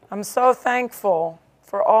I'm so thankful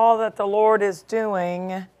for all that the Lord is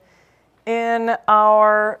doing in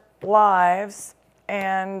our lives,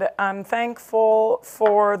 and I'm thankful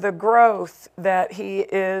for the growth that He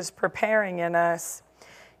is preparing in us.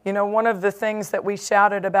 You know, one of the things that we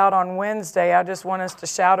shouted about on Wednesday, I just want us to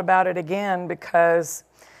shout about it again, because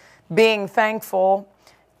being thankful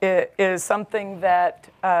is something that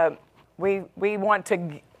we want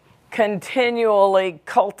to continually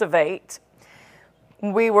cultivate.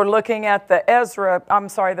 We were looking at the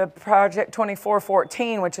Project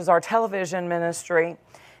 2414, which is our television ministry.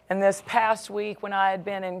 And this past week, when I had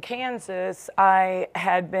been in Kansas, I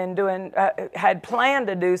had been had planned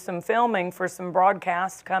to do some filming for some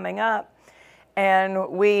broadcasts coming up. And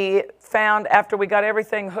we found, after we got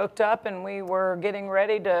everything hooked up and we were getting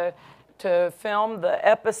ready to film the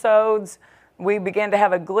episodes, we began to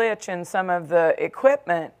have a glitch in some of the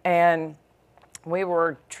equipment, and we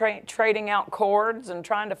were trading out cords and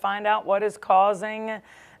trying to find out what is causing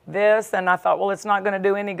this. And I thought, well, it's not going to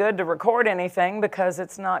do any good to record anything because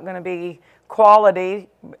it's not going to be quality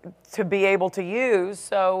to be able to use.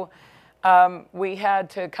 So we had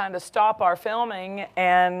to kind of stop our filming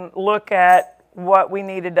and look at what we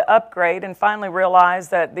needed to upgrade, and finally realize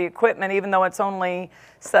that the equipment, even though it's only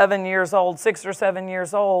 7 years old, 6 or 7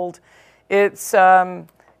 years old, it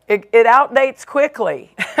outdates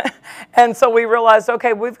quickly. And so we realized,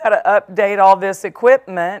 okay, we've got to update all this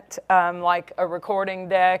equipment, like a recording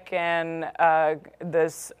deck and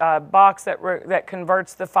this box that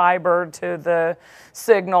converts the fiber to the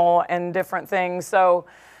signal and different things. So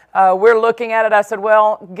we're looking at it. I said,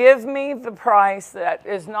 well, give me the price that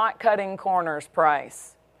is not cutting corners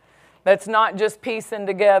price. That's not just piecing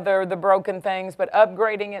together the broken things, but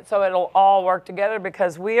upgrading it so it'll all work together,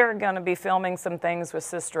 because we are going to be filming some things with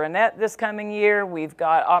Sister Annette this coming year. We've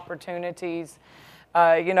got opportunities,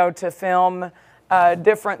 to film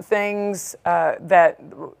different things that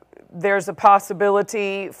there's a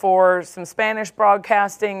possibility for some Spanish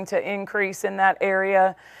broadcasting to increase in that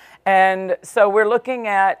area. And so we're looking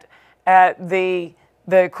at the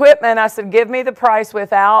equipment. I said, give me the price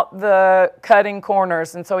without the cutting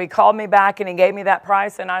corners. And so he called me back and he gave me that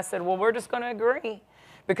price. And I said, well, we're just going to agree,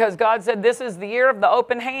 because God said this is the year of the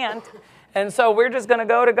open hand. And so we're just going to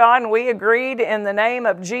go to God. And we agreed in the name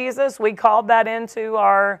of Jesus. We called that into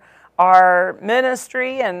our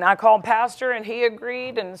ministry. And I called Pastor and he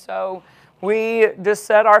agreed. And so we just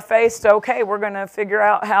set our face to, okay, we're going to figure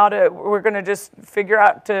out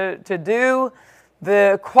to do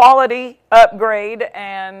the quality upgrade.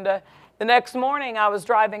 And the next morning I was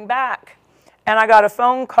driving back and I got a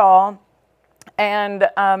phone call, and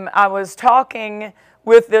I was talking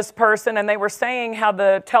with this person, and they were saying how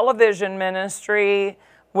the television ministry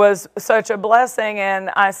was such a blessing.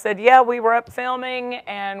 And I said, yeah, we were up filming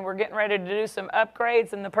and we're getting ready to do some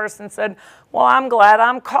upgrades. And the person said, well, I'm glad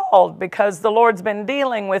I'm called, because the Lord's been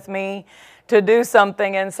dealing with me to do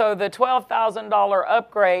something. And so the $12,000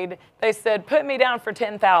 upgrade, they said, put me down for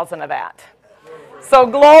 $10,000 of that. So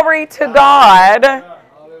glory to God.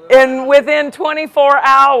 And within 24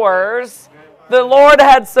 hours, the Lord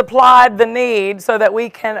had supplied the need so that we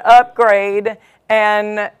can upgrade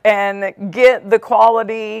and get the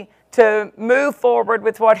quality to move forward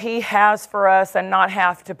with what He has for us and not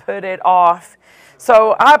have to put it off.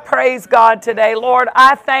 So I praise God today. Lord,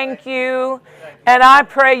 I thank you, and I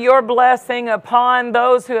pray your blessing upon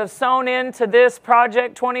those who have sown into this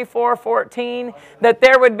Project 2414, that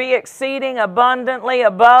there would be exceeding abundantly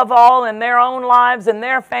above all in their own lives and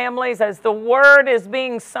their families as the word is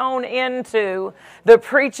being sown into, the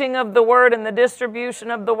preaching of the word and the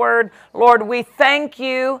distribution of the word. Lord, we thank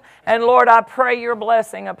you, and Lord, I pray your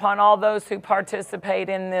blessing upon all those who participate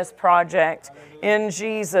in this project. In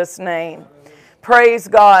Jesus' name. Praise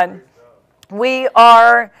God. We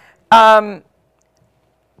are under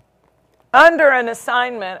an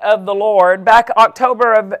assignment of the Lord. Back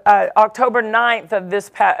October 9th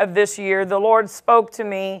of this year, the Lord spoke to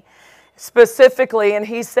me specifically, and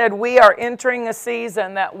He said, we are entering a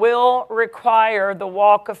season that will require the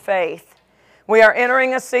walk of faith. We are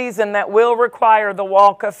entering a season that will require the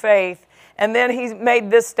walk of faith. And then He made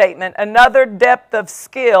this statement, another depth of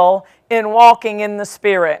skill in walking in the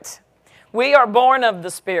Spirit. We are born of the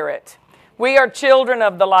Spirit. We are children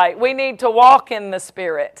of the light. We need to walk in the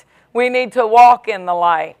Spirit. We need to walk in the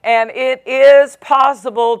light. And it is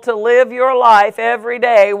possible to live your life every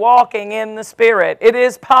day walking in the Spirit. It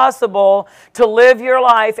is possible to live your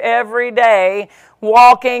life every day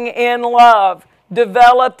walking in love,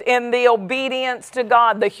 developed in the obedience to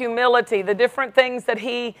God, the humility, the different things that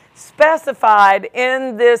He specified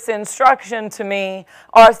in this instruction to me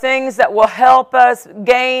are things that will help us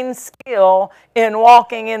gain skill in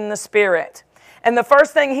walking in the Spirit. And the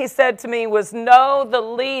first thing He said to me was, know the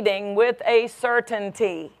leading with a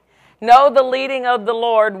certainty. Know the leading of the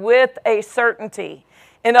Lord with a certainty.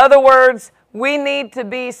 In other words, we need to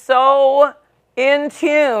be so in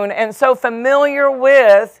tune and so familiar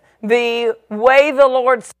with the way the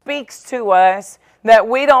Lord speaks to us that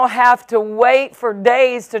we don't have to wait for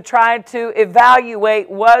days to try to evaluate,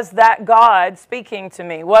 was that God speaking to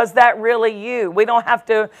me? Was that really you? We don't have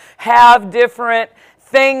to have different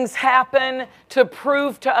things happen to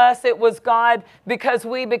prove to us it was God, because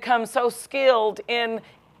we become so skilled in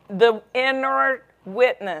the inner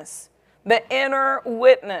witness. The inner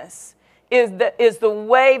witness is the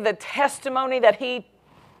way, the testimony that He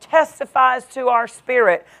testifies to our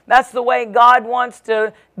spirit. That's the way God wants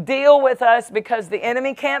to deal with us, because the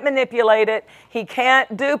enemy can't manipulate it. He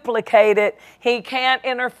can't duplicate it. He can't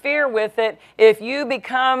interfere with it. If you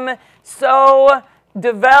become so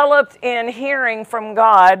developed in hearing from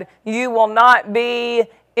God, you will not be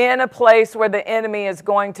in a place where the enemy is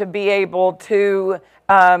going to be able to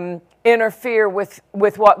interfere with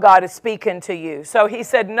what God is speaking to you. So He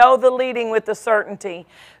said, know the leading with the certainty.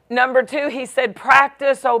 Number 2, He said,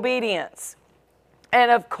 practice obedience.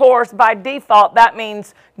 And of course, by default, that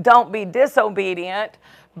means don't be disobedient.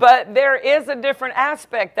 But there is a different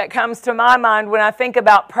aspect that comes to my mind when I think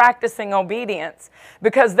about practicing obedience.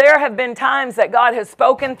 Because there have been times that God has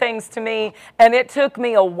spoken things to me, and it took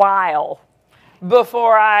me a while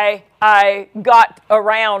before I got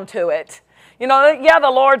around to it. You know, yeah,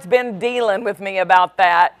 the Lord's been dealing with me about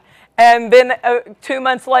that. And then 2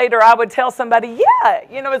 months later, I would tell somebody, yeah,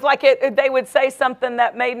 you know, it's like they would say something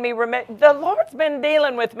that made me remember, the Lord's been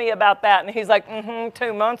dealing with me about that. And He's like,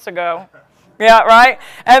 2 months ago. Yeah, right?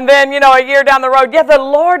 And then, you know, a year down the road, yeah, the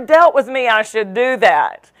Lord dealt with me, I should do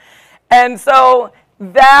that. And so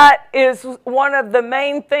that is one of the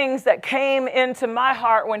main things that came into my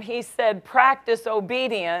heart when He said, practice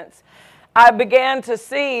obedience. I began to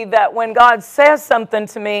see that when God says something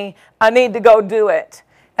to me, I need to go do it.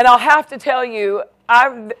 And I'll have to tell you,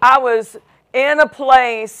 I was in a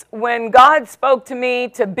place when God spoke to me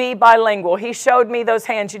to be bilingual. He showed me those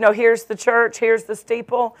hands. You know, here's the church, here's the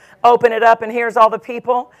steeple, open it up, and here's all the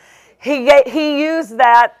people. He used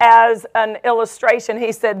that as an illustration.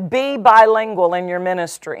 He said, be bilingual in your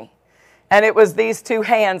ministry. And it was these two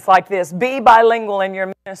hands like this, be bilingual in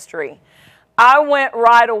your ministry. I went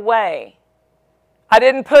right away. I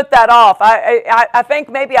didn't put that off. I think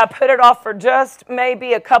maybe I put it off for just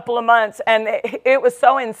maybe a couple of months, and it was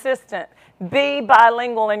so insistent. Be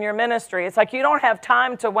bilingual in your ministry. It's like you don't have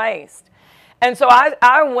time to waste. And so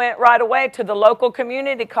I went right away to the local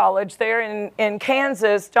community college there in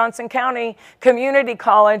Kansas, Johnson County Community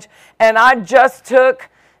College, and I just took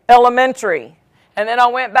elementary. And then I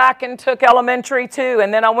went back and took elementary 2,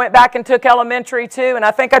 and then I went back and took elementary 2, and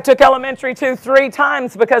I think I took elementary 2 3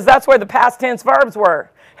 times because that's where the past tense verbs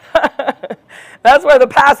were. That's where the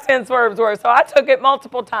past tense verbs were. So I took it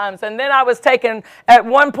multiple times, and then at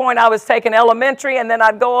one point I was taking elementary, and then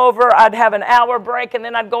I'd have an hour break, and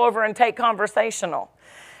then I'd go over and take conversational.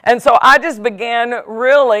 And so I just began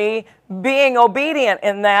really being obedient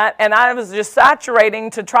in that, and I was just saturating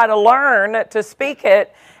to try to learn to speak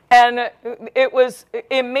it. And it was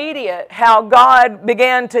immediate how God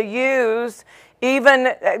began to use even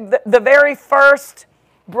the very first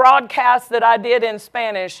broadcast that I did in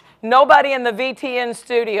Spanish. Nobody in the VTN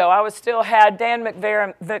studio. I still had Dan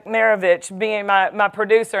McMaravich being my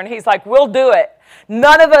producer, and he's like, we'll do it.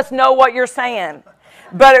 None of us know what you're saying.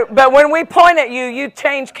 But when we point at you, you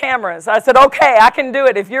change cameras. I said, okay, I can do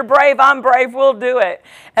it. If you're brave, I'm brave, we'll do it.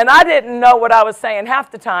 And I didn't know what I was saying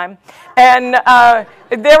half the time. And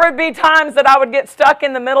there would be times that I would get stuck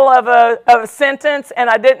in the middle of a sentence, and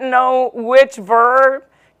I didn't know which verb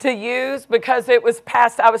to use because it was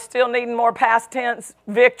past. I was still needing more past tense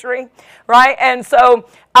victory, right? And so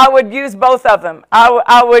I would use both of them.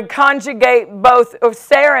 I would conjugate both,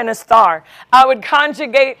 ser and estar. I would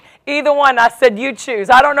conjugate either one. I said, you choose.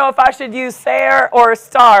 I don't know if I should use ser or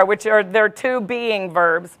estar, which are their two being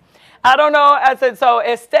verbs. I don't know. I said, so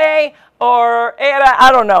este or era,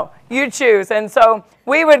 I don't know. You choose. And so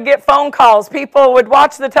we would get phone calls. People would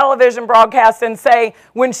watch the television broadcast and say,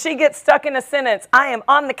 when she gets stuck in a sentence, I am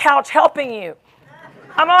on the couch helping you.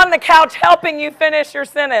 I'm on the couch helping you finish your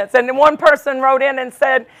sentence. And one person wrote in and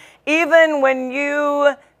said, even when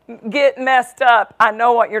you get messed up, I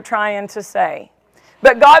know what you're trying to say.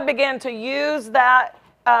 But God began to use that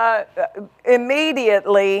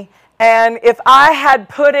immediately, And if I had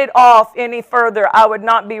put it off any further, I would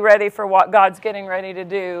not be ready for what God's getting ready to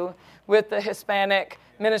do with the Hispanic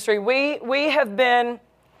ministry. We have been,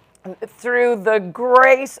 through the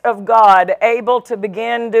grace of God, able to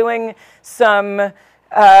begin doing some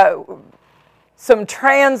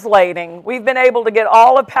translating. We've been able to get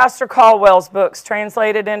all of Pastor Caldwell's books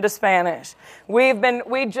translated into Spanish.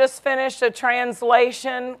 We just finished a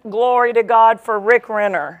translation, glory to God, for Rick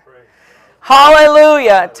Renner.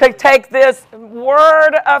 Hallelujah. To take this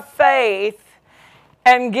word of faith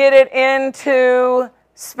and get it into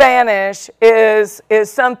Spanish is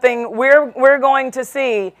something we're going to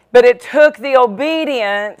see. But it took the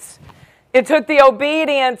obedience. It took the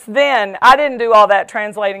obedience then. I didn't do all that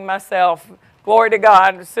translating myself. Glory to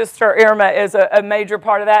God. Sister Irma is a major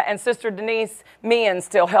part of that. And Sister Denise Meehan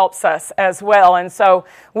still helps us as well. And so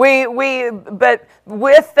but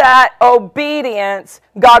with that obedience,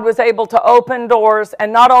 God was able to open doors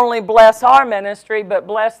and not only bless our ministry, but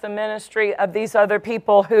bless the ministry of these other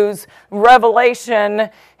people whose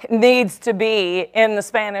revelation needs to be in the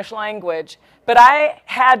Spanish language. But I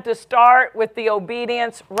had to start with the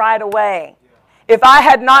obedience right away. If I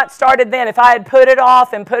had not started then, if I had put it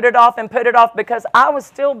off and put it off and put it off, because I was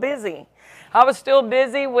still busy. I was still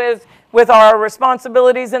busy with our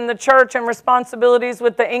responsibilities in the church and responsibilities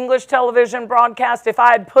with the English television broadcast. If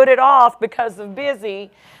I had put it off because of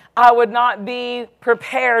busy, I would not be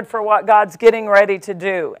prepared for what God's getting ready to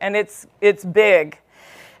do. And it's big.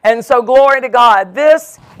 And so glory to God.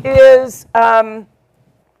 This is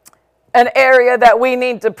an area that we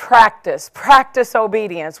need to practice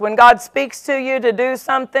obedience. When God speaks to you to do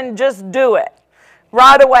something, just do it.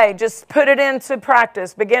 Right away, just put it into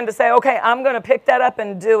practice. Begin to say, okay, I'm going to pick that up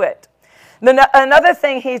and do it. Another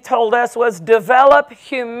thing he told us was develop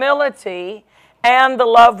humility and the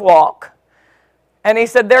love walk. And he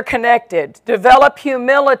said they're connected. Develop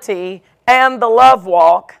humility and the love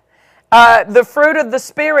walk. The fruit of the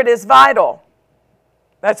Spirit is vital.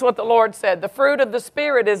 That's what the Lord said. The fruit of the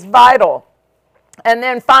Spirit is vital. And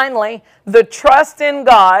then finally, the trust in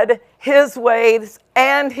God, His ways,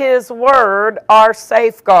 and His Word are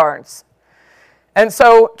safeguards. And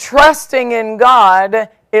so trusting in God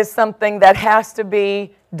is something that has to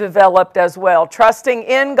be developed as well. Trusting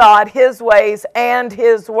in God, His ways, and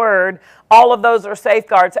His Word, all of those are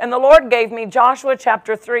safeguards. And the Lord gave me Joshua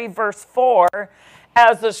chapter 3, verse 4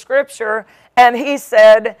 as the scripture, and He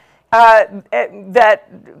said, that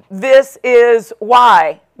this is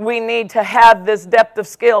why we need to have this depth of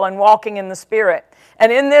skill in walking in the Spirit. And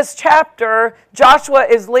in this chapter, Joshua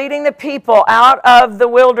is leading the people out of the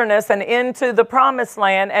wilderness and into the promised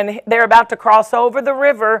land, and they're about to cross over the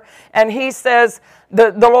river, and he says,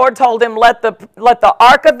 the Lord told him, let the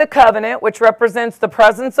Ark of the Covenant, which represents the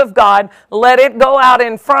presence of God, let it go out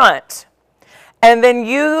in front. And then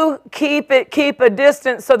you keep a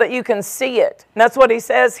distance so that you can see it. And that's what he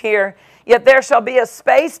says here. Yet there shall be a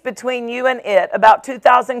space between you and it, about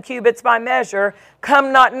 2,000 cubits by measure.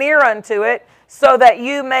 Come not near unto it, so that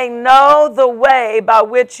you may know the way by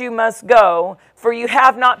which you must go, for you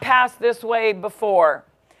have not passed this way before.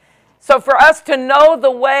 So for us to know the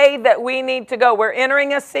way that we need to go, we're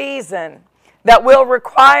entering a season that will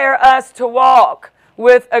require us to walk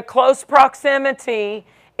with a close proximity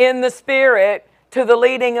in the Spirit to the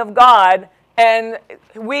leading of God, and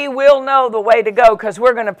we will know the way to go because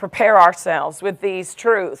we're going to prepare ourselves with these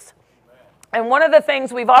truths. And one of the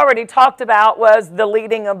things we've already talked about was the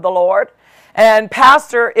leading of the Lord. And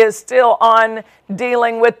Pastor is still on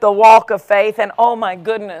dealing with the walk of faith, and oh my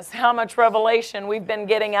goodness, how much revelation we've been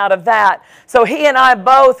getting out of that. So he and I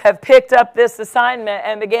both have picked up this assignment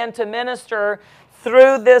and began to minister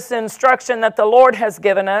through this instruction that the Lord has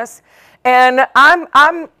given us. And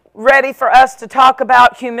I'm ready for us to talk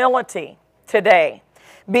about humility today,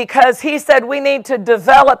 because he said we need to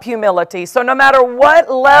develop humility. So no matter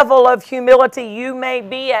what level of humility you may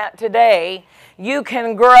be at today, you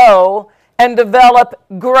can grow and develop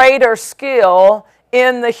greater skill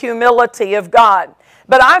in the humility of God.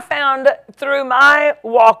 But I found through my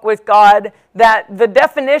walk with God that the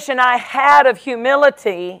definition I had of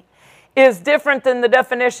humility is different than the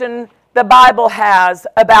definition the Bible has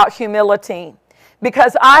about humility.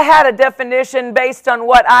 Because I had a definition based on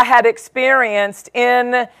what I had experienced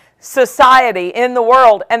in society, in the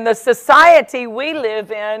world. And the society we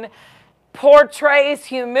live in portrays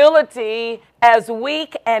humility as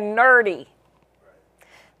weak and nerdy.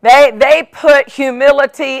 They put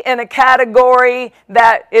humility in a category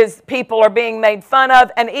that is people are being made fun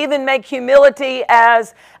of, and even make humility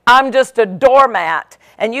as I'm just a doormat.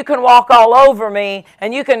 and you can walk all over me,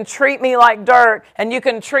 and you can treat me like dirt, and you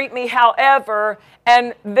can treat me however.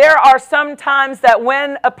 And there are some times that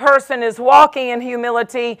when a person is walking in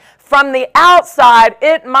humility, from the outside,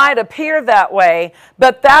 it might appear that way,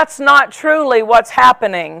 but that's not truly what's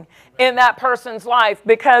happening in that person's life,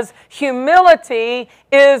 because humility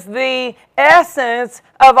is the essence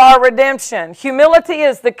of our redemption. Humility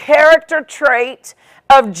is the character trait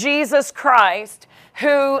of Jesus Christ,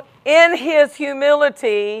 who in his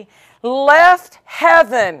humility left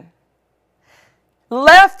heaven,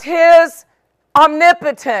 left his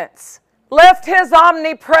omnipotence, left his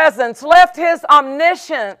omnipresence, left his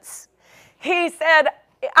omniscience. He said,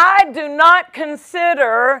 I do not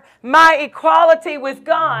consider my equality with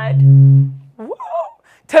God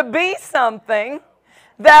to be something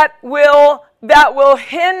that will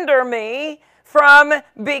hinder me from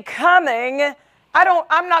becoming.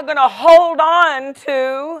 I'm not going to hold on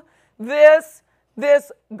to this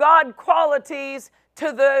God qualities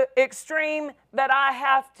to the extreme that I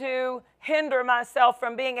have to hinder myself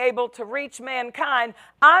from being able to reach mankind.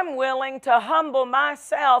 I'm willing to humble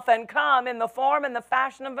myself and come in the form and the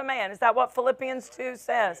fashion of a man. Is that what Philippians 2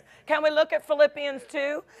 says? Can we look at Philippians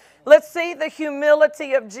 2? Let's see the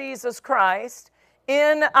humility of Jesus Christ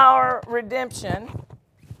in our redemption.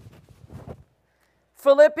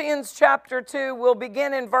 Philippians chapter 2, we'll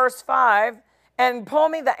begin in verse 5, and pull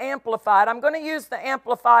me the Amplified. I'm going to use the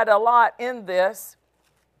Amplified a lot in this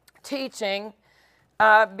teaching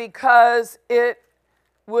because it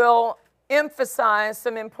will emphasize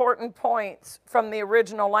some important points from the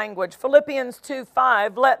original language. Philippians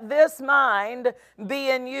 2:5, let this mind be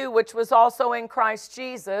in you, which was also in Christ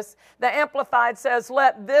Jesus. The Amplified says,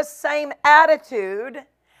 let this same attitude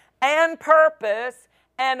and purpose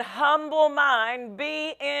and humble mind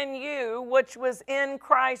be in you, which was in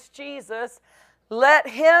Christ Jesus. Let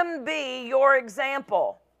him be your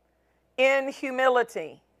example in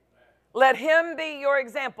humility. Let him be your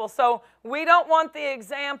example. So we don't want the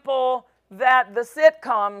example that the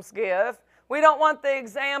sitcoms give. We don't want the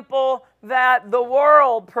example that the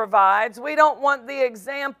world provides. We don't want the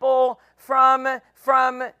example from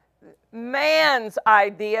man's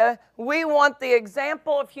idea. We want the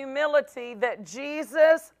example of humility that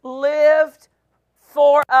Jesus lived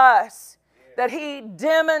for us, that he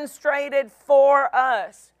demonstrated for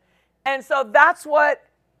us. And so that's what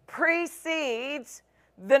precedes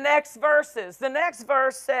the next verses. The next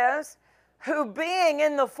verse says, who being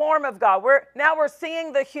in the form of God, now we're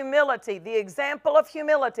seeing the humility, the example of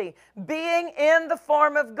humility. Being in the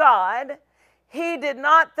form of God, he did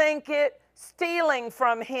not think it stealing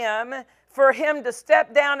from him for him to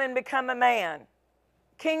step down and become a man.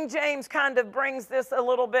 King James kind of brings this a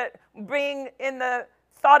little bit, being in the,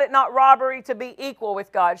 thought it not robbery to be equal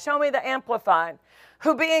with God. Show me the Amplified.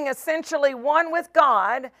 Who being essentially one with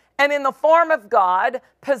God and in the form of God,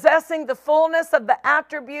 possessing the fullness of the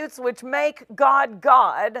attributes which make God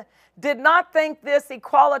God, did not think this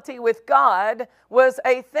equality with God was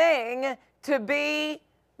a thing to be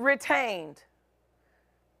retained.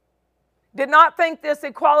 Did not think this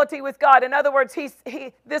equality with God. In other words,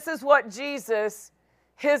 this is what Jesus,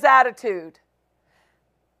 his attitude.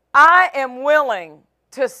 I am willing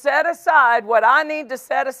to set aside what I need to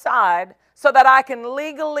set aside so that I can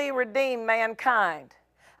legally redeem mankind.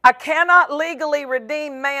 I cannot legally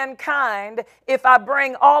redeem mankind if I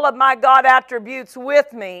bring all of my God attributes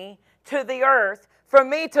with me to the earth. For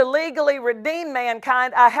me to legally redeem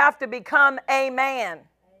mankind, I have to become a man.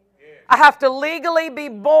 I have to legally be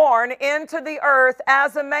born into the earth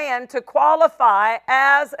as a man to qualify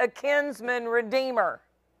as a kinsman redeemer.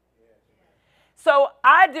 So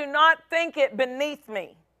I do not think it beneath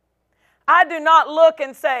me. I do not look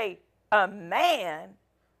and say, a man?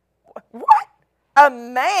 What? A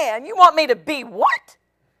man? You want me to be what?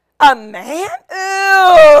 A man?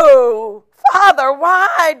 Ooh, Father,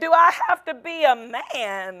 why do I have to be a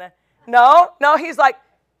man? No, he's like,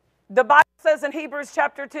 the Bible says in Hebrews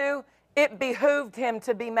chapter 2, it behooved him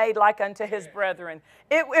to be made like unto his brethren.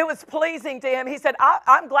 It was pleasing to him. He said,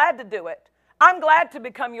 I'm glad to do it. I'm glad to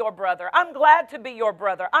become your brother. I'm glad to be your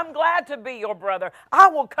brother. I'm glad to be your brother. I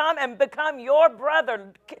will come and become your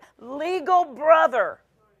brother, legal brother.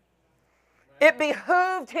 It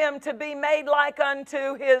behooved him to be made like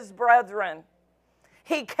unto his brethren.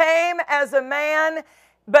 He came as a man,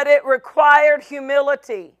 but it required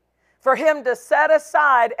humility for him to set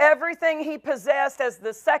aside everything he possessed as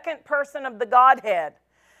the second person of the Godhead.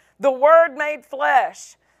 The Word made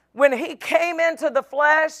flesh. When he came into the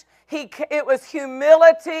flesh, it was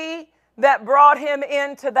humility that brought him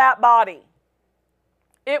into that body.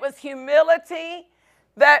 It was humility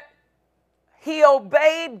that he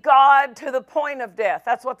obeyed God to the point of death.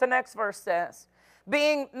 That's what the next verse says.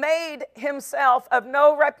 Being made himself of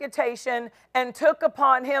no reputation, and took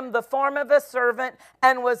upon him the form of a servant,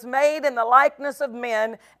 and was made in the likeness of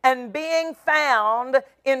men, and being found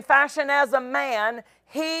in fashion as a man,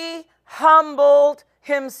 he humbled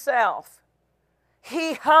himself.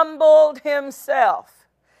 He humbled himself.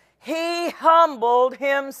 He humbled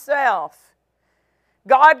himself.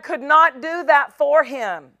 God could not do that for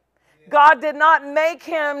him. God did not make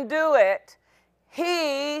him do it.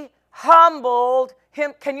 He humbled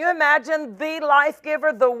him. Can you imagine the life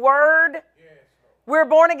giver, the Word? Yes. We're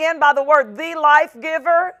born again by the Word. The life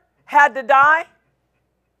giver had to die.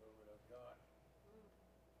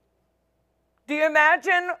 Do you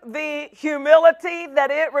imagine the humility that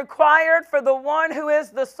it required for the one who is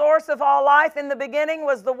the source of all life? In the beginning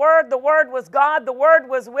was the Word was God, the Word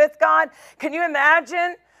was with God. Can you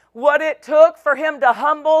imagine what it took for him to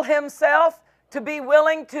humble himself, to be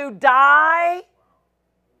willing to die?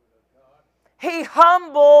 He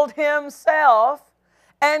humbled himself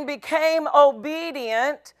and became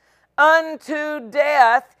obedient unto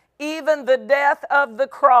death, even the death of the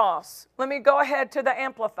cross. Let me go ahead to the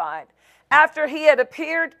Amplified. After he had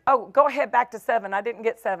appeared, go ahead back to 7. I didn't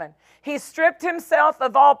get 7. He stripped himself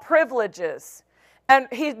of all privileges. And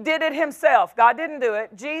he did it himself. God didn't do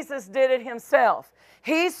it. Jesus did it himself.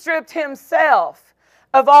 He stripped himself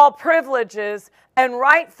of all privileges and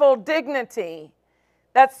rightful dignity.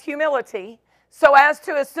 That's humility. So as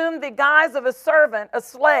to assume the guise of a servant, a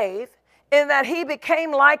slave, in that he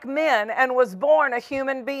became like men and was born a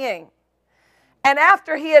human being. And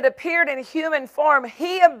after he had appeared in human form,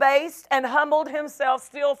 he abased and humbled himself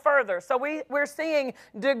still further. So we're seeing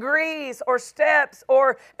degrees or steps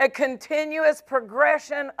or a continuous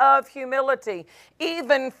progression of humility.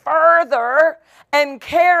 Even further, and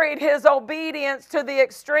carried his obedience to the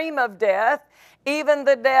extreme of death, even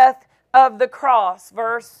the death of the cross.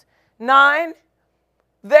 Verse 9,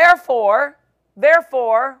 therefore,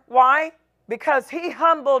 why? Because he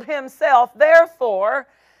humbled himself,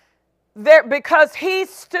 because he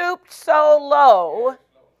stooped so low,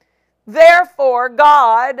 therefore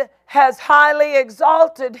God has highly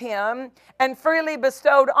exalted him and freely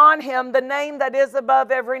bestowed on him the name that is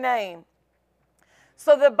above every name.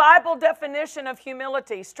 So the Bible definition of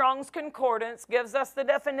humility, Strong's Concordance, gives us the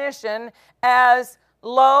definition as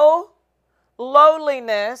lowliness,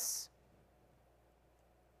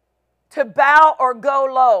 to bow or go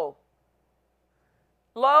low.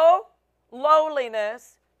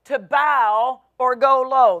 Lowliness, to bow or go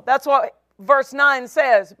low. That's what verse 9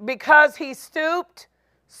 says. Because he stooped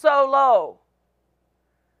so low.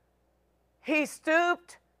 He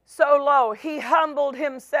stooped so low. He humbled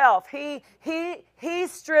himself. He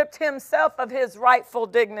stripped himself of his rightful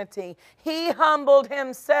dignity. He humbled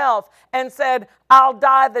himself and said, I'll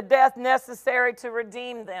die the death necessary to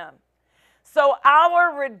redeem them. So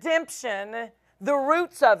our redemption, the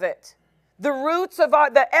roots of it,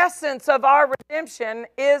 the essence of our redemption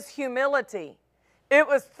is humility. It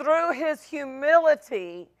was through his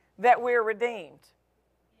humility that we're redeemed.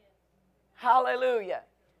 Hallelujah.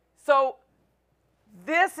 So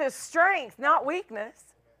this is strength, not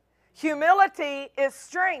weakness. Humility is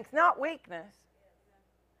strength, not weakness.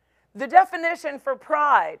 The definition for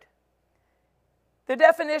pride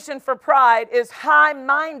is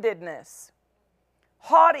high-mindedness,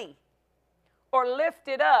 haughty, or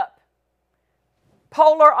lifted up.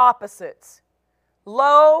 Polar opposites.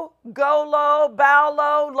 Low, go low, bow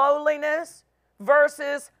low, lowliness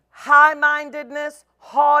versus high-mindedness,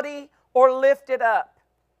 haughty, or lifted up.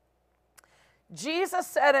 Jesus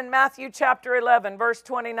said in Matthew chapter 11, verse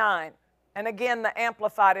 29, and again the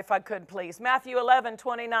Amplified if I could please. Matthew 11,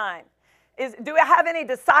 29. Do I have any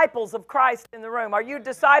disciples of Christ in the room? Are you a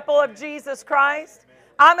disciple of Jesus Christ?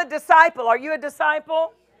 I'm a disciple. Are you a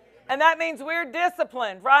disciple? And that means we're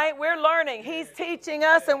disciplined, right? We're learning. He's teaching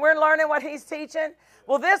us and we're learning what he's teaching.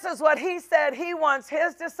 Well, this is what he said he wants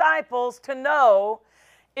his disciples to know.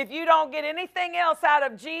 If you don't get anything else out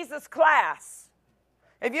of Jesus' class,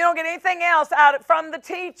 if you don't get anything else from the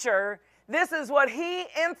teacher, this is what he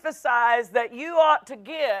emphasized that you ought to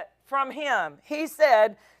get from him. He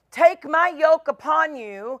said, take my yoke upon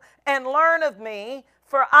you and learn of me,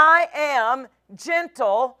 for I am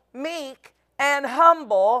gentle, meek, and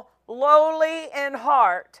humble, lowly in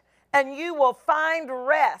heart, and you will find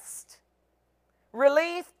rest,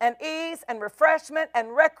 relief, and ease, and refreshment,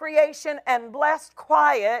 and recreation, and blessed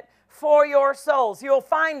quiet for your souls. You'll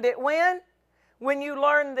find it when? When you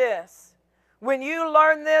learn this. When you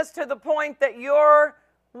learn this to the point that you're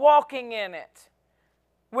walking in it.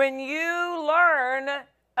 When you learn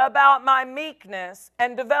about my meekness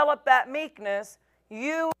and develop that meekness,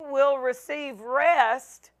 you will receive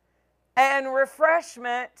rest and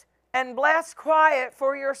refreshment and blessed quiet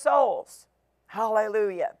for your souls.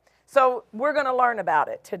 Hallelujah. So we're going to learn about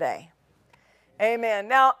it today. Amen.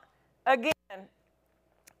 Now, again,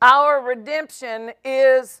 our redemption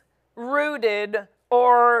is rooted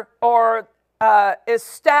or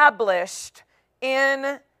established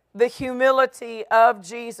in the humility of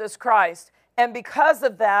Jesus Christ. And because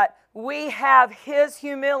of that, we have His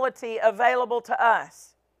humility available to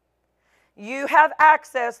us. You have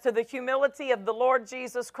access to the humility of the Lord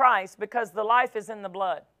Jesus Christ because the life is in the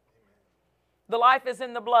blood. The life is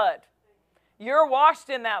in the blood. You're washed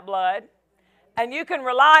in that blood, and you can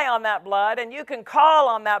rely on that blood, and you can call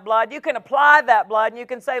on that blood. You can apply that blood, and you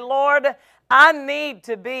can say, Lord, I need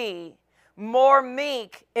to be more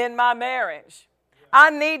meek in my marriage. I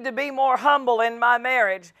need to be more humble in my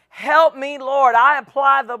marriage. Help me, Lord. I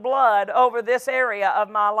apply the blood over this area of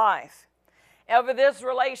my life, over this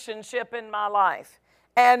relationship in my life,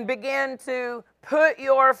 and begin to put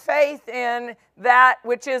your faith in that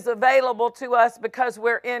which is available to us because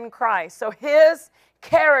we're in Christ. So His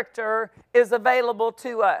character is available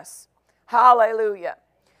to us. Hallelujah.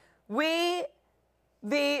 So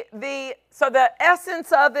the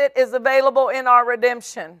essence of it is available in our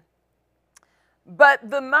redemption. But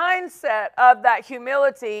the mindset of that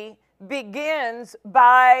humility begins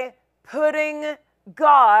by putting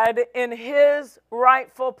God in His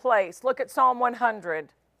rightful place. Look at Psalm 100.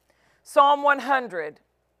 Psalm 100.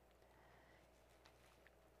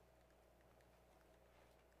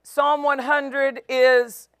 Psalm 100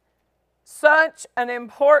 is such an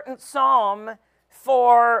important psalm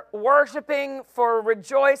for worshiping, for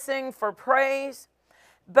rejoicing, for praise.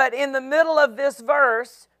 But in the middle of this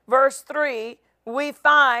verse, verse 3, we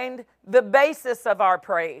find the basis of our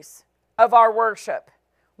praise, of our worship.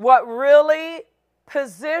 What really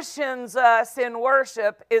positions us in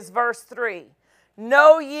worship is verse 3.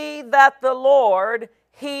 Know ye that the Lord,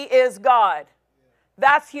 He is God.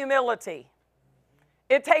 That's humility.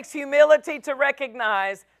 It takes humility to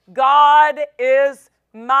recognize God is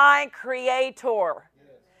my creator.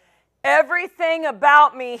 Everything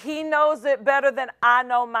about me, He knows it better than I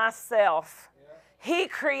know myself. He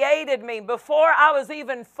created me before I was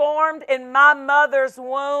even formed in my mother's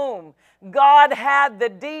womb. God had the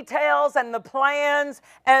details and the plans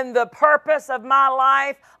and the purpose of my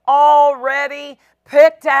life already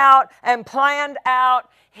picked out and planned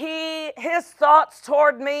out. His thoughts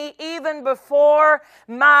toward me even before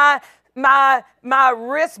my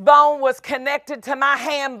wrist bone was connected to my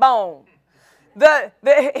hand bone.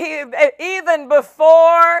 Even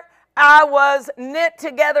before I was knit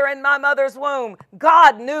together in my mother's womb,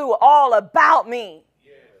 God knew all about me.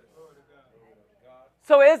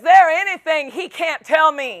 So is there anything He can't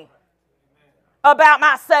tell me about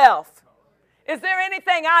myself? Is there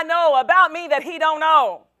anything I know about me that He don't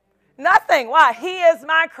know? Nothing. Why? He is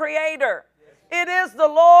my creator. It is the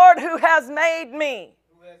Lord who has made me.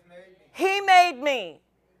 He made me.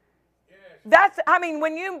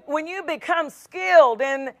 When you become skilled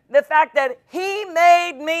in the fact that He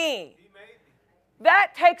made me,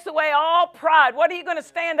 that takes away all pride. What are you going to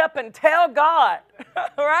stand up and tell God?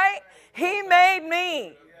 Right? He made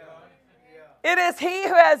me. It is He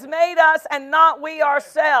who has made us and not we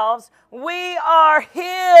ourselves. We are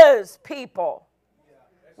His people.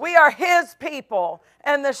 We are His people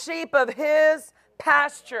and the sheep of His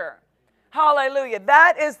pasture. Hallelujah.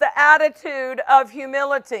 That is the attitude of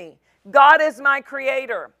humility. God is my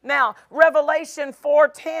creator. Now, Revelation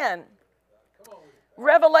 4:10.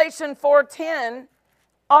 Revelation 4:10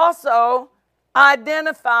 also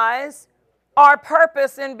identifies our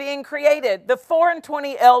purpose in being created. The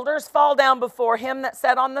 24 elders fall down before Him that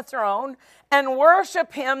sat on the throne and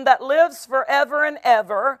worship Him that lives forever and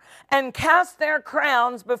ever, and cast their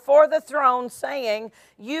crowns before the throne, saying,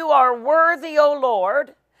 You are worthy, O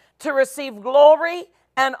Lord, to receive glory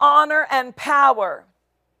and honor and power.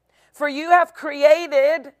 For you have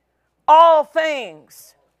created all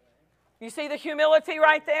things. You see the humility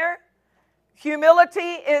right there?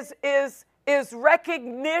 Humility is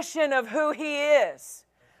recognition of who He is,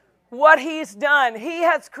 what He's done. He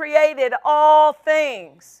has created all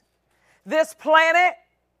things. This planet,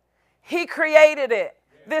 He created it.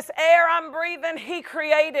 This air I'm breathing, He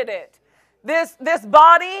created it. This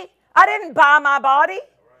body, I didn't buy my body.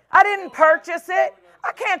 I didn't purchase it.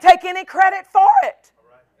 I can't take any credit for it.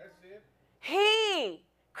 He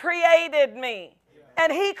created me,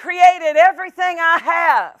 and He created everything I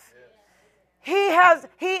have.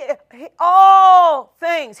 All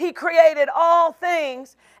things. He created all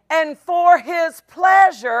things, and for His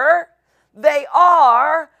pleasure, they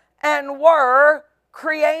are and were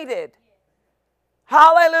created.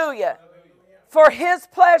 Hallelujah. For His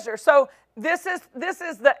pleasure. So this is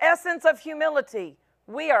the essence of humility.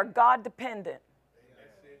 We are God dependent.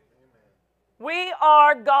 We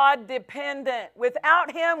are God dependent.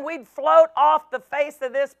 Without Him, we'd float off the face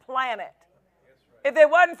of this planet. If it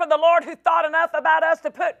wasn't for the Lord who thought enough about us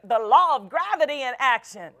to put the law of gravity in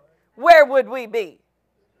action, where would we be?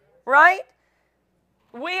 Right?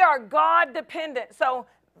 We are God dependent. So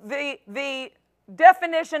the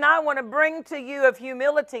definition I want to bring to you of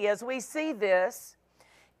humility as we see this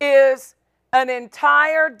is an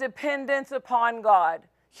entire dependence upon God.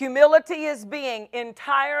 Humility is being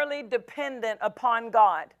entirely dependent upon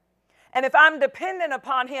God. And if I'm dependent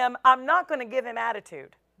upon Him, I'm not going to give Him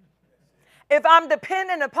attitude. If I'm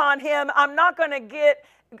dependent upon Him, I'm not going to get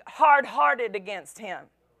hard-hearted against Him.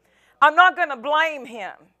 I'm not going to blame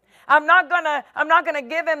Him. I'm not going to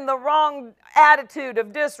give Him the wrong attitude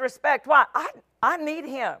of disrespect. Why? I need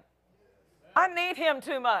Him. I need Him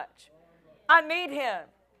too much. I need Him.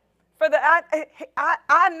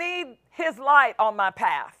 I need His light on my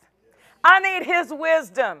path. I need His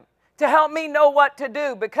wisdom to help me know what to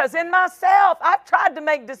do, because in myself, I've tried to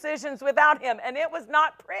make decisions without Him, and it was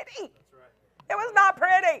not pretty. It was not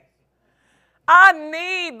pretty. I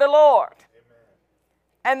need the Lord.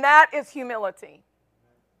 And that is humility.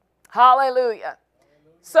 Hallelujah.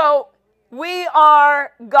 So we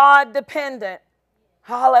are God dependent.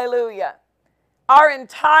 Hallelujah. Our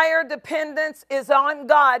entire dependence is on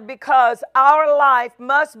God because our life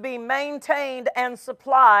must be maintained and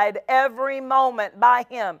supplied every moment by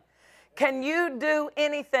Him. Can you do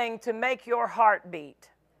anything to make your heart beat?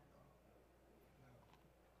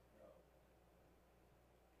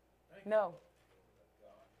 No.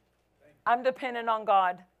 I'm dependent on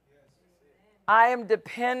God. I am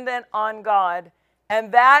dependent on God.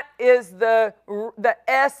 And that is the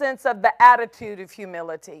essence of the attitude of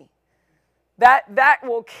humility. That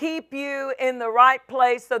will keep you in the right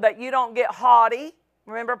place so that you don't get haughty.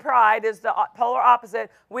 Remember, pride is the polar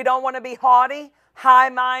opposite. We don't want to be haughty,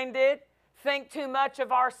 high-minded, think too much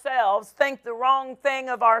of ourselves, think the wrong thing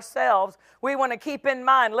of ourselves. We want to keep in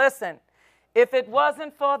mind, listen, if it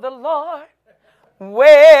wasn't for the Lord,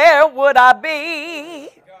 where would I be?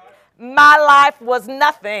 My life was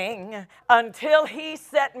nothing until He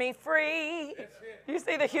set me free. You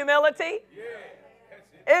see the humility?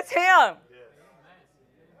 It's Him.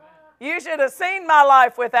 You should have seen my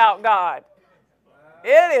life without God.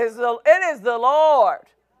 It is the Lord.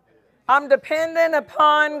 I'm dependent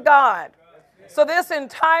upon God. So this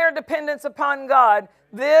entire dependence upon God,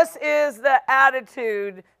 this is the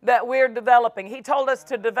attitude that we're developing. He told us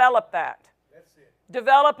to develop that.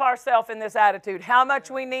 Develop ourselves in this attitude. How much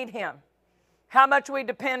we need Him. How much we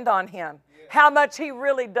depend on Him. How much He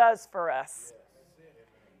really does for us.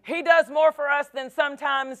 He does more for us than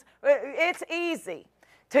sometimes. It's easy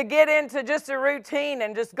to get into just a routine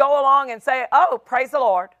and just go along and say, oh, praise the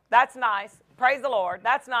Lord, that's nice. Praise the Lord,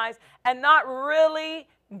 that's nice. And not really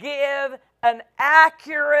give an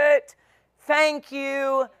accurate thank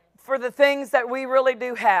you for the things that we really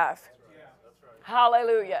do have.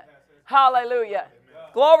 Hallelujah. Hallelujah.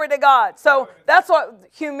 Glory to God. So that's what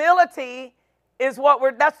humility is,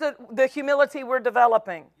 that's the humility we're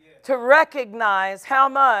developing. To recognize how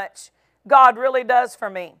much God really does for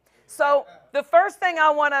me. So the first thing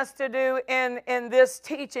I want us to do in this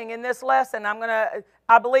teaching, in this lesson,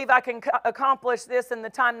 I believe I can accomplish this in the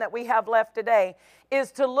time that we have left today,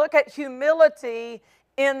 is to look at humility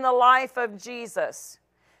in the life of Jesus.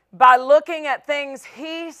 By looking at things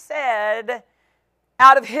He said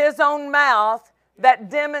out of His own mouth that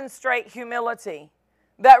demonstrate humility,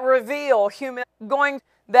 that reveal humility,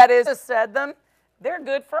 that is said them, they're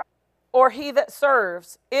good for us. Or he that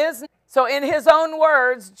serves is. So in His own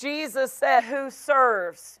words, Jesus said, who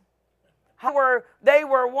serves? They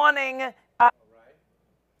were wanting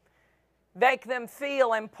make them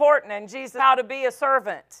feel important, and Jesus how to be a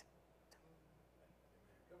servant.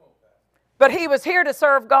 But He was here to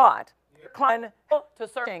serve God. To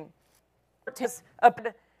serving.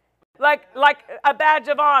 Like a badge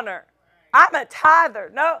of honor. I'm a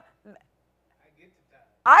tither. No,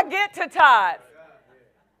 I get to tithe.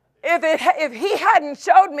 If He hadn't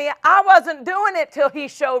showed me, I wasn't doing it till He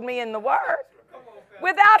showed me in the Word.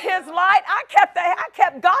 Without His light, I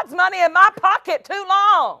kept God's money in my pocket too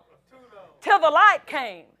long. Till the light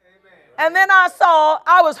came. And then I saw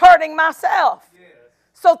I was hurting myself.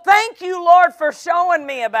 So thank you, Lord, for showing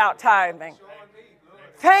me about tithing.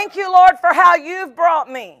 Thank you, Lord, for how You've brought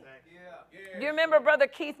me. Do you remember Brother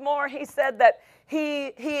Keith Moore? He said that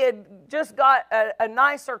he had just got a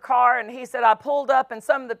nicer car, and he said, I pulled up, and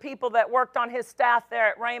some of the people that worked on his staff there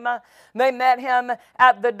at Rhema, they met him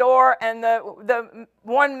at the door, and the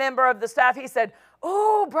one member of the staff, he said,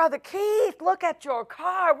 oh, Brother Keith, look at your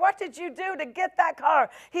car. What did you do to get that car?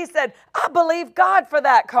 He said, I believe God for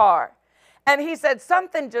that car. And he said,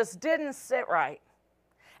 something just didn't sit right.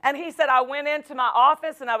 And he said, I went into my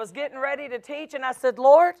office and I was getting ready to teach, and I said,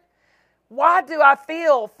 Lord, why do I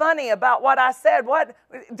feel funny about what I said? What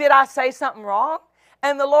did I say something wrong?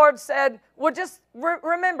 And the Lord said, well, just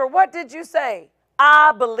remember, what did you say?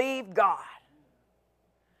 I believe God.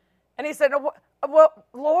 And he said, well,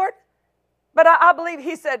 Lord, but I believe.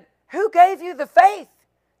 He said, who gave you the faith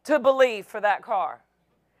to believe for that car?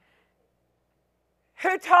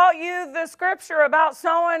 Who taught you the scripture about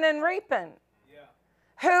sowing and reaping?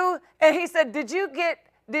 Yeah. And he said, did you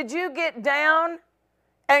get down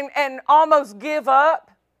and almost give up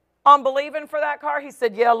on believing for that car? He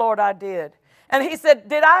said, yeah, Lord, I did. And he said,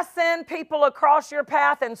 did I send people across your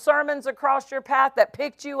path and sermons across your path that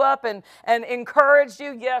picked you up and encouraged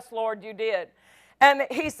you? Yes, Lord, you did. And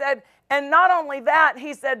he said, and not only that,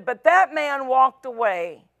 he said, but that man walked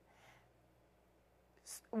away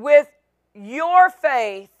with your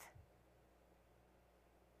faith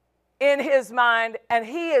in his mind, and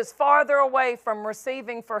he is farther away from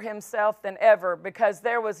receiving for himself than ever, because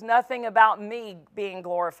there was nothing about me being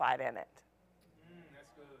glorified in it. That's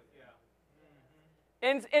good, yeah.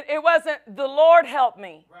 And it wasn't, the Lord helped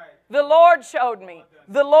me. Right. The Lord showed me.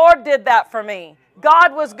 The Lord did that for me.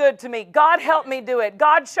 God was good to me. God helped me do it.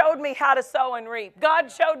 God showed me how to sow and reap.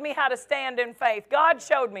 God showed me how to stand in faith. God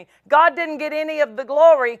showed me. God didn't get any of the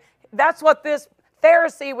glory. That's what this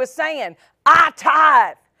Pharisee was saying. I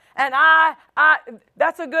tithe. And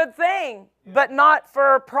that's a good thing, but not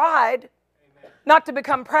for pride, not to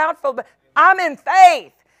become proudful, but I'm in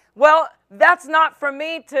faith. Well, that's not for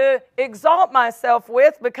me to exalt myself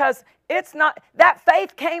with, because it's not, that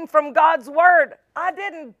faith came from God's word. I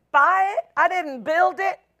didn't buy it. I didn't build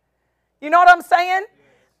it. You know what I'm saying?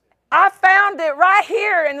 I found it right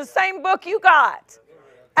here in the same book you got.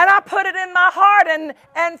 And I put it in my heart,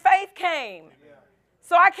 and faith came.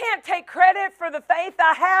 So I can't take credit for the faith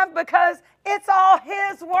I have, because it's all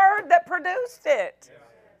His word that produced it.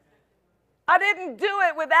 I didn't do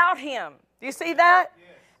it without Him. Do you see that?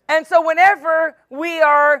 And so whenever we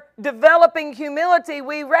are developing humility,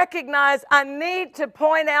 we recognize I need to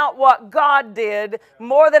point out what God did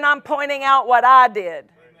more than I'm pointing out what I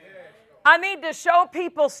did. I need to show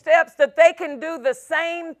people steps that they can do the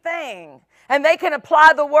same thing. And they can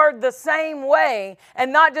apply the word the same way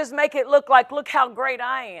and not just make it look like, look how great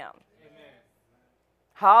I am. Amen.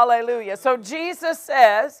 Hallelujah. So Jesus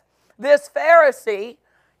says, this Pharisee,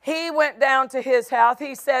 he went down to his house.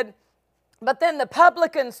 He said, but then the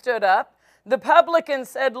publican stood up. The publican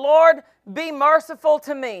said, Lord, be merciful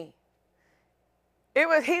to me.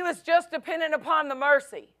 He was just dependent upon the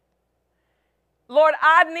mercy. Lord,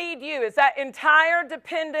 I need you. It's that entire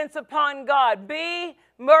dependence upon God. Be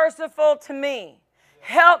merciful to me.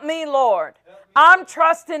 Help me, Lord. I'm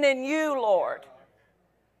trusting in you, Lord.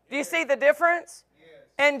 Do you see the difference?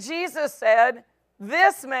 And Jesus said,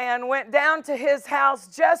 this man went down to his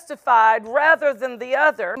house justified rather than the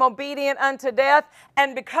other, obedient unto death.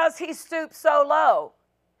 And because he stooped so low,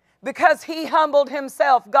 because he humbled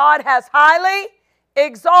himself, God has highly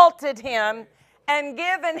exalted him and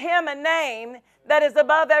given him a name that is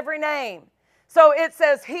above every name. So it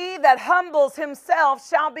says, he that humbles himself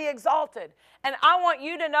shall be exalted. And I want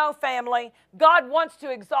you to know, family, God wants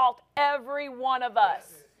to exalt every one of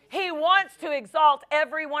us. He wants to exalt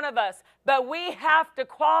every one of us. But we have to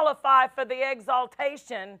qualify for the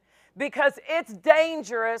exaltation, because it's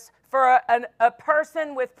dangerous for a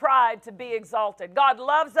person with pride to be exalted. God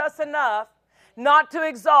loves us enough not to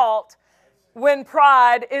exalt when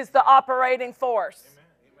pride is the operating force.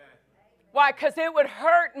 Amen. Why? Because it would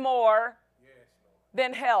hurt more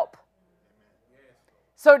than help.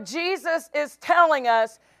 So Jesus is telling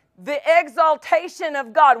us the exaltation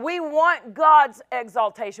of God. We want God's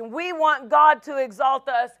exaltation. We want God to exalt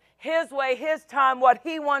us His way, His time, what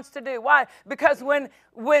He wants to do. Why? Because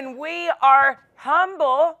when we are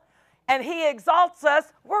humble and He exalts us,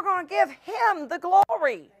 we're going to give Him the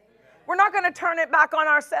glory. We're not going to turn it back on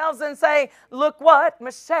ourselves and say, look what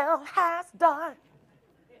Michelle has done.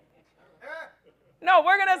 No,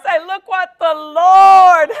 we're going to say, look what the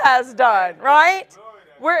Lord has done, right?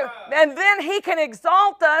 And then He can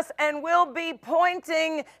exalt us, and we'll be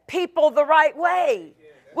pointing people the right way.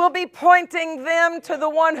 We'll be pointing them to the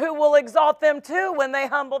one who will exalt them too when they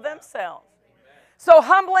humble themselves. So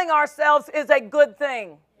humbling ourselves is a good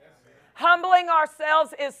thing. Humbling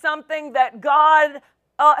ourselves is something that God,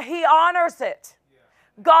 He honors it.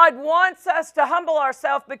 God wants us to humble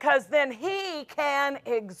ourselves because then He can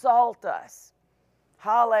exalt us.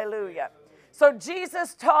 Hallelujah. So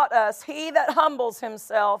Jesus taught us, he that humbles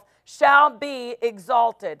himself shall be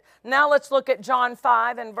exalted. Now let's look at John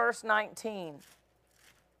 5 and verse 19.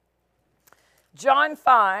 John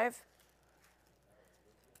 5.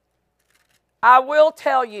 I will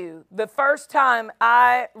tell you, the first time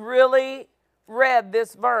I really read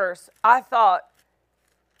this verse, I thought,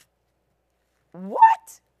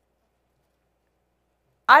 what?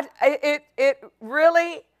 It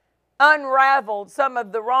really unraveled some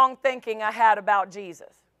of the wrong thinking I had about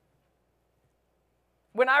Jesus.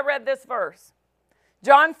 When I read this verse,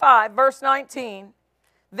 John 5, verse 19,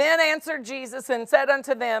 then answered Jesus and said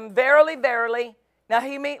unto them, verily, verily. Now,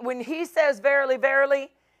 when he says verily, verily,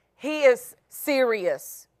 he is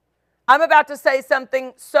serious. I'm about to say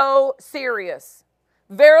something so serious.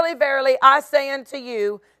 Verily, verily, I say unto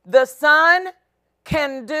you, the Son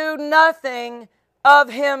can do nothing of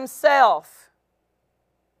himself.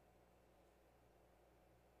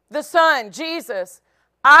 The Son, Jesus,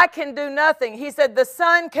 I can do nothing. He said the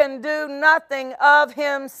Son can do nothing of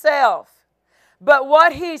himself, but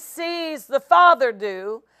what he sees the Father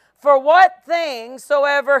do, for what things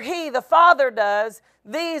soever he, the Father, does,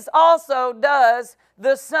 these also does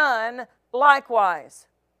the Son likewise.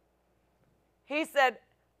 He said,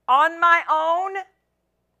 on my own,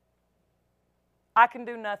 I can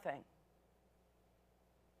do nothing.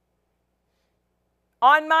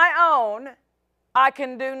 On my own, I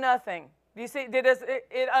can do nothing. You see,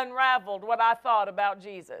 it unraveled what I thought about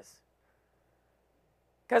Jesus.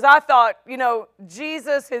 Because I thought,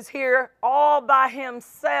 Jesus is here all by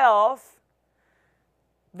himself,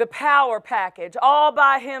 the power package, all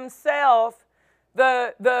by himself,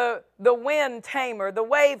 the wind tamer, the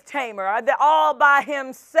wave tamer, all by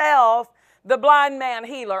himself, the blind man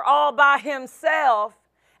healer, all by himself.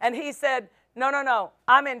 And he said, no,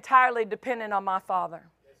 I'm entirely dependent on my Father.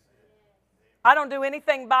 I don't do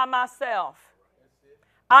anything by myself.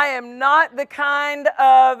 I am not the kind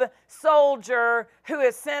of soldier who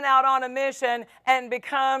is sent out on a mission and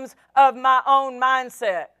becomes of my own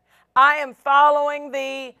mindset. I am following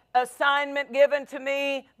the assignment given to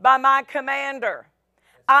me by my commander.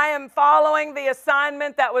 I am following the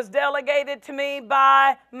assignment that was delegated to me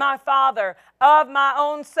by my Father. Of my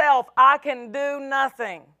own self, I can do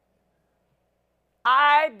nothing.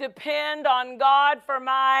 I depend on God for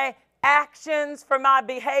my actions, for my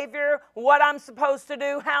behavior, what I'm supposed to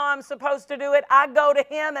do, how I'm supposed to do it. I go to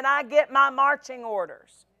him and I get my marching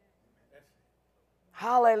orders.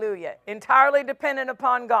 Hallelujah. Entirely dependent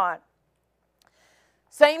upon God.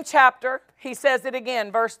 Same chapter, he says it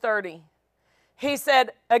again, verse 30. He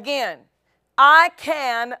said again, I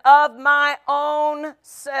can of my own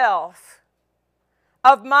self,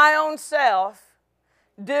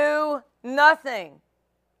 do nothing.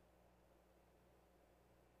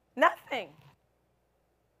 Nothing.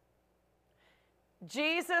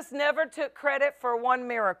 Jesus never took credit for one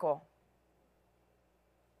miracle.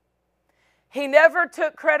 He never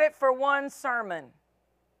took credit for one sermon.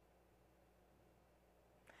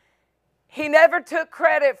 He never took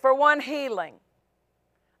credit for one healing.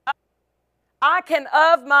 I can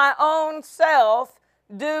of my own self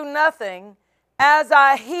do nothing. As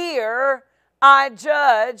I hear, I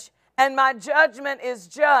judge, and my judgment is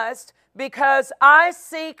just, because I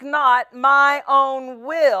seek not my own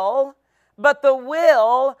will, but the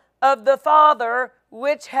will of the Father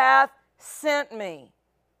which hath sent me.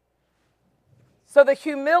 So the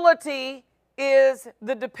humility is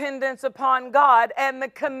the dependence upon God and the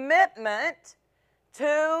commitment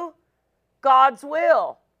to God's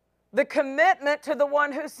will, the commitment to the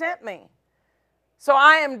one who sent me. So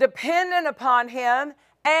I am dependent upon him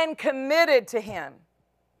and committed to him.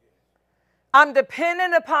 I'm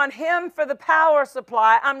dependent upon him for the power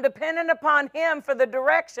supply. I'm dependent upon him for the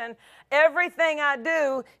direction. Everything I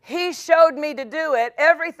do, he showed me to do it.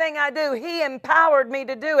 Everything I do, he empowered me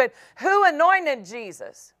to do it. Who anointed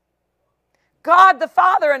Jesus? God the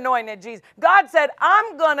Father anointed Jesus. God said,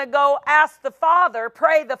 I'm going to go ask the Father,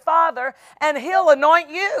 pray the Father, and he'll anoint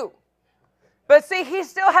you. But see, he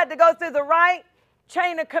still had to go through the right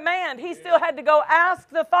chain of command. He still had to go ask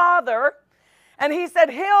the Father. And he said,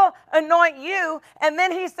 he'll anoint you. And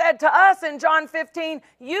then he said to us in John 15,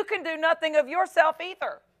 you can do nothing of yourself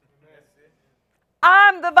either.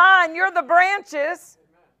 I'm the vine, you're the branches.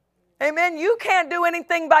 Amen. You can't do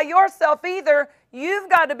anything by yourself either. You've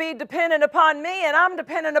got to be dependent upon me, and I'm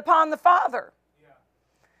dependent upon the Father.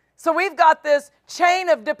 So we've got this chain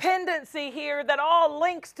of dependency here that all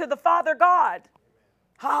links to the Father God.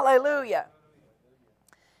 Hallelujah.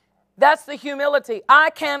 That's the humility.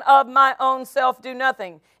 I can of my own self do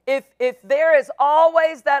nothing. If there is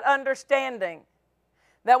always that understanding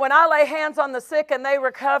that when I lay hands on the sick and they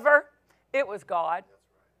recover, it was God,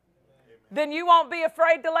 then you won't be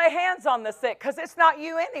afraid to lay hands on the sick because it's not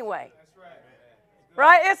you anyway.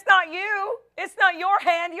 Right? It's not you. It's not your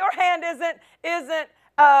hand. Your hand isn't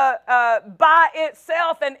by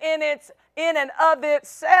itself and in and of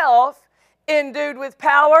itself endued with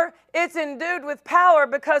power. It's endued with power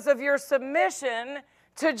because of your submission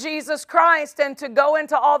to Jesus Christ and to go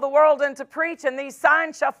into all the world and to preach, and these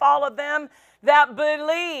signs shall follow them that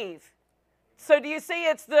believe. So do you see,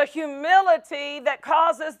 it's the humility that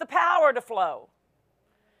causes the power to flow.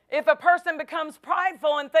 If a person becomes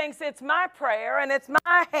prideful and thinks it's my prayer and it's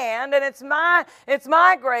my hand and it's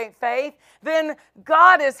my great faith, then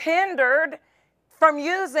God is hindered from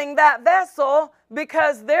using that vessel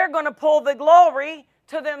because they're going to pull the glory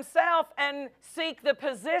to themselves and seek the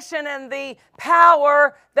position and the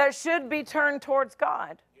power that should be turned towards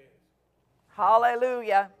God. Yes.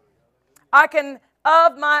 Hallelujah. I can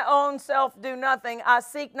of my own self do nothing. I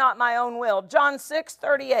seek not my own will. John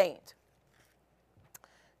 6:38.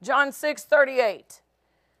 John 6:38.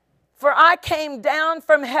 For I came down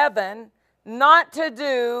from heaven not to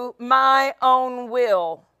do my own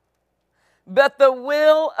will, but the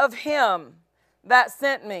will of him that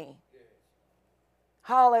sent me.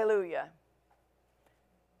 Hallelujah.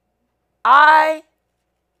 I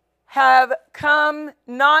have come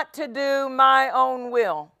not to do my own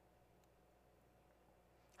will.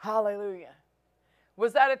 Hallelujah.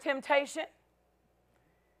 Was that a temptation?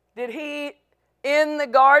 Did he, in the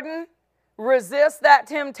garden, resist that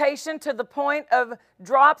temptation to the point of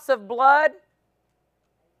drops of blood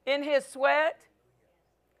in his sweat?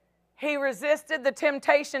 He resisted the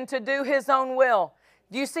temptation to do his own will.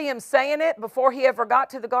 Do you see him saying it before he ever got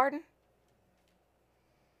to the garden?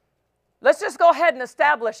 Let's just go ahead and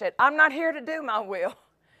establish it. I'm not here to do my will.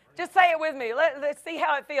 Just say it with me. Let's see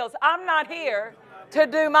how it feels. I'm not here to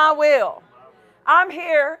do my will. I'm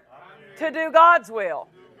here to do God's will.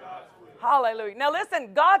 Hallelujah. Now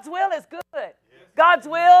listen, God's will is good. God's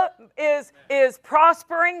will is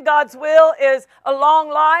prospering. God's will is a long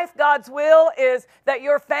life. God's will is that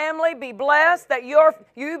your family be blessed, that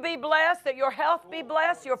you be blessed, that your health be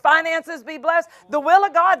blessed, your finances be blessed. The will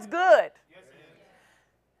of God's good.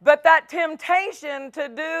 But that temptation to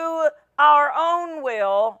do our own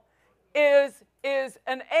will is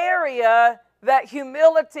an area that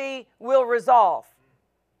humility will resolve.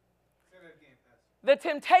 The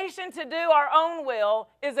temptation to do our own will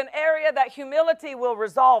is an area that humility will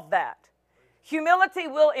resolve that. Humility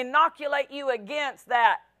will inoculate you against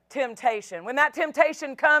that temptation. When that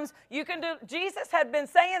temptation comes, you can do. Jesus had been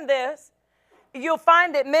saying this. You'll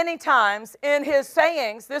find it many times in his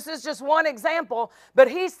sayings. This is just one example, but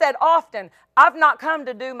he said often, I've not come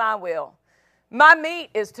to do my will. My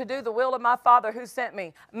meat is to do the will of my Father who sent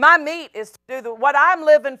me. My meat is to do what I'm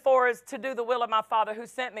living for is to do the will of my Father who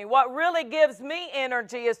sent me. What really gives me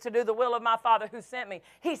energy is to do the will of my Father who sent me.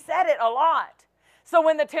 He said it a lot. So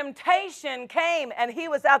when the temptation came and he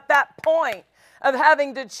was at that point of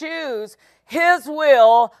having to choose his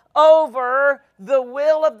will over the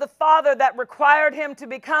will of the Father that required him to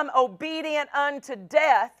become obedient unto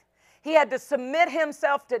death, he had to submit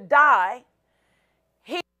himself to die.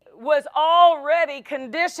 Was already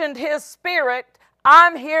conditioned his spirit,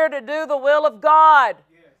 I'm here to do the will of God.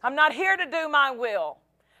 I'm not here to do my will.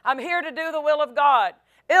 I'm here to do the will of God.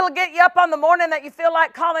 It'll get you up on the morning that you feel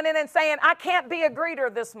like calling in and saying, I can't be a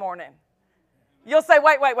greeter this morning. You'll say,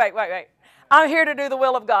 wait. I'm here to do the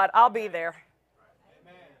will of God. I'll be there.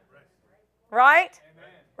 Right?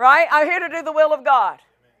 Right? I'm here to do the will of God.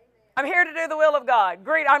 I'm here to do the will of God.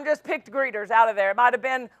 I'm just picked greeters out of there. It might have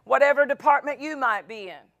been whatever department you might be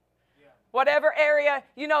in. Whatever area,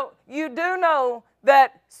 you do know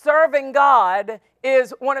that serving God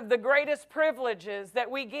is one of the greatest privileges that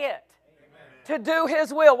we get. Amen. To do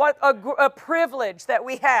his will. What a privilege that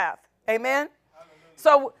we have. Amen? Hallelujah.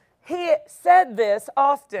 So he said this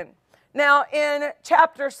often. Now in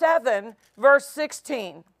chapter 7, verse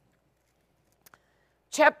 16.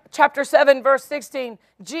 Chapter 7, verse 16.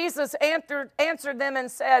 Jesus answered them and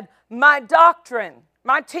said, my doctrine,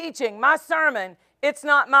 my teaching, my sermon, it's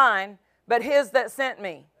not mine, but his that sent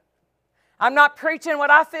me. I'm not preaching what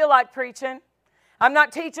I feel like preaching. I'm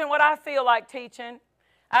not teaching what I feel like teaching.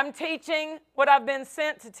 I'm teaching what I've been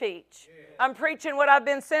sent to teach. I'm preaching what I've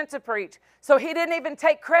been sent to preach. So he didn't even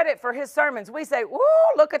take credit for his sermons. We say, woo,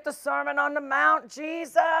 look at the Sermon on the Mount,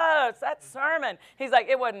 Jesus, that sermon. He's like,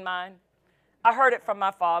 it wasn't mine. I heard it from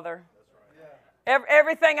my Father.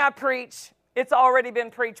 Everything I preach, It's already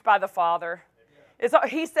been preached by the Father.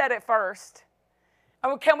 He said it first.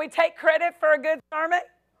 Can we take credit for a good sermon?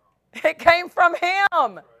 It came from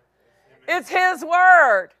Him. It's His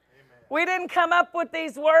word. We didn't come up with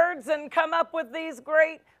these words and come up with these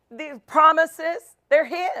promises. They're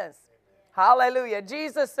His. Hallelujah.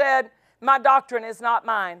 Jesus said, my doctrine is not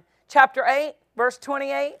mine. Chapter 8, verse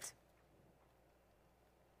 28.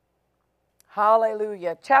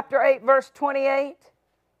 Hallelujah. Chapter 8, verse 28.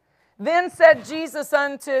 Then said Jesus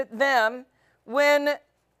unto them, when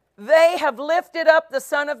they have lifted up the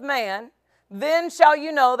Son of Man, then shall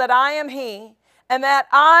you know that I am He, and that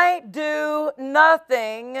I do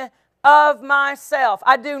nothing of myself.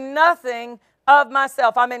 I do nothing of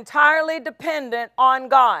myself. I'm entirely dependent on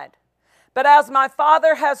God. But as my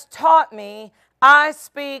Father has taught me, I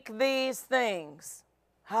speak these things.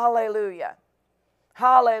 Hallelujah.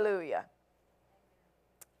 Hallelujah.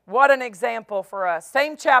 What an example for us.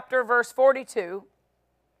 Same chapter, verse 42.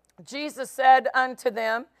 Jesus said unto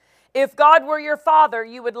them, if God were your Father,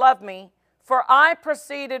 you would love me, for I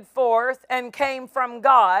proceeded forth and came from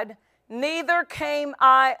God, neither came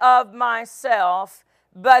I of myself,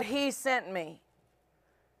 but He sent me.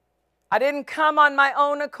 I didn't come on my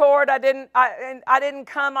own accord. I didn't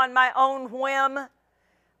come on my own whim.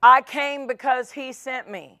 I came because He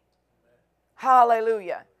sent me.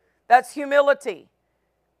 Hallelujah. That's humility,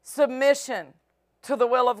 submission to the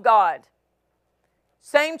will of God.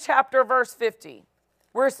 Same chapter, verse 50.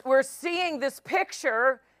 We're seeing this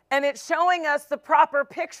picture, and it's showing us the proper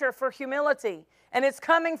picture for humility. And it's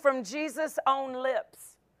coming from Jesus' own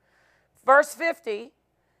lips. Verse 50,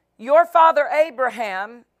 your father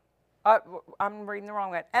Abraham, I'm reading the wrong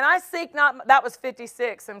one. And I seek not, that was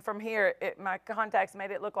 56, and from here, my contacts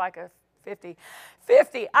made it look like a 50.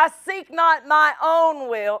 50, I seek not my own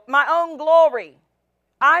will, my own glory.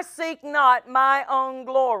 I seek not my own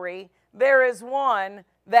glory. There is one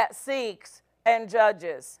that seeks and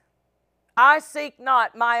judges. I seek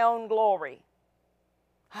not my own glory.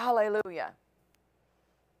 Hallelujah.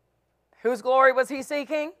 Whose glory was He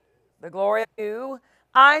seeking? The glory of you.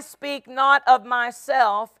 I speak not of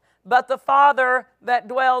myself, but the Father that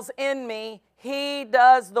dwells in me, He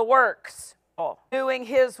does the works. Doing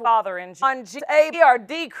His Father. And on we are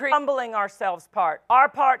humbling ourselves part. Our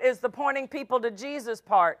part is the pointing people to Jesus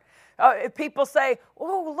part. If people say,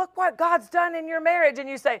 oh, look what God's done in your marriage. And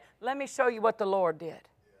you say, let me show you what the Lord did.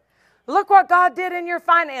 Look what God did in your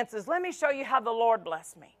finances. Let me show you how the Lord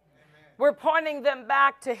blessed me. Amen. We're pointing them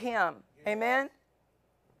back to Him. Yeah. Amen.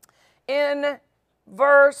 In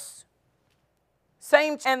verse,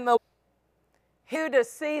 same, and the who to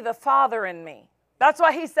see the Father in me. That's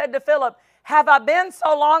why He said to Philip, have I been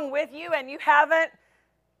so long with you and you haven't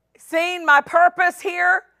seen my purpose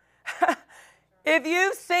here? If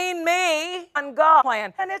you've seen me on God's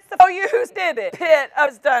plan, and it's for you who did it, it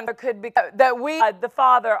was done. It could be that we, the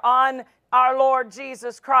Father, on our Lord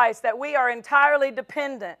Jesus Christ, that we are entirely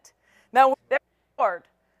dependent. Now, the Lord,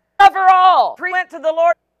 cover all. We went to the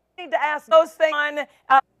Lord. We need to ask those things.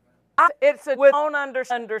 It's a with own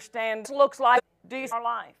understand. Looks like our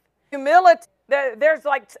life. Humility. There's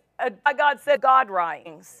like God said, God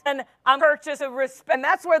writings, and I'm purchase of respect, and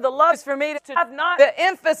that's where the love is for me to have not the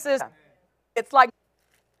emphasis. It's like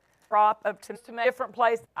prop of to a different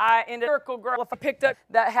place. I in a circle girl if I picked up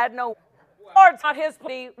that had no Lord's not His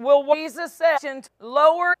plea. Will Jesus said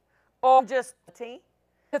lower or just to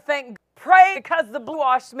think pray because the blue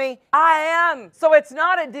washed me. I am. So it's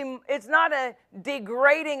not a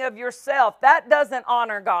degrading of yourself. That doesn't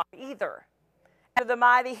honor God either. And the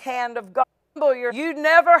mighty hand of God. You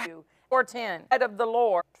never or 10 head of the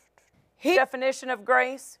Lord. He definition of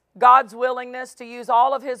grace. God's willingness to use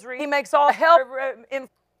all of His He makes all help in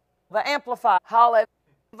the amplify. Hallelujah.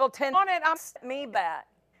 On it, I'm me back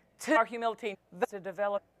to our humility to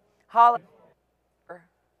develop. Hallelujah.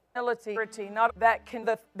 Humility, not that can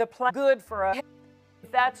the plan good for us.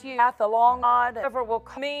 If that's you, path along God, whatever will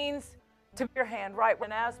means to your hand right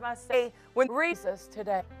when as my say when Jesus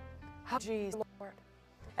today. Jesus Lord,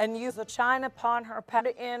 and use the shine upon her, pat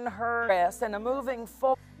in her rest, and a moving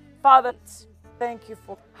forward. Father, thank you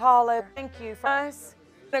for hallelujah. Thank you for us.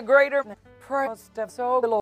 A greater praise of so Lord.